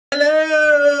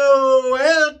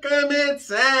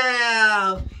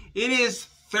It is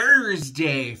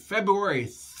Thursday, February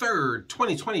 3rd,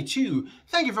 2022.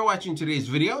 Thank you for watching today's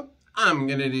video. I'm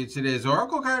going to do today's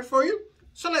Oracle card for you.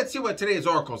 So let's see what today's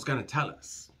Oracle is going to tell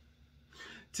us.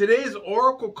 Today's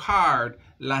Oracle card,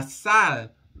 La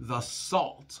Sal, the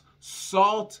salt.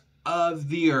 Salt of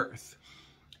the earth.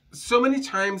 So many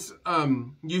times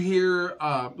you hear,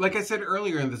 like I said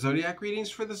earlier in the Zodiac readings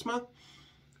for this month,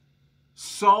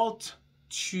 salt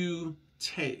to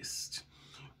taste.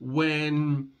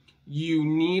 When you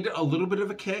need a little bit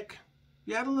of a kick,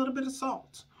 you add a little bit of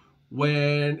salt.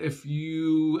 If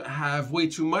you have way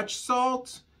too much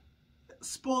salt, it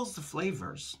spoils the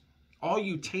flavors. All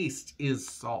you taste is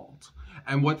salt.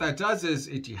 And what that does is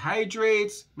it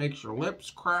dehydrates, makes your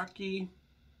lips cracky.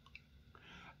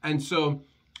 And so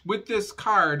with this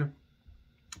card,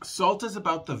 salt is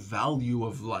about the value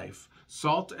of life.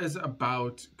 Salt is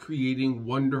about creating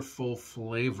wonderful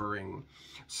flavoring.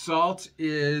 Salt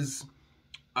is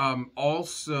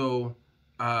it's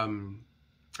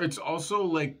also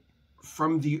like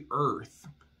from the earth.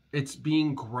 It's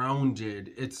being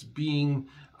grounded. It's being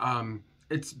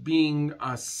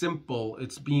simple.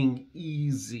 It's being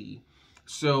easy.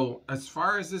 So as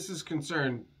far as this is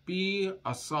concerned, be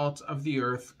a salt of the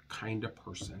earth kind of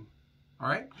person. All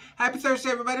right. Happy Thursday,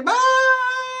 everybody.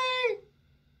 Bye.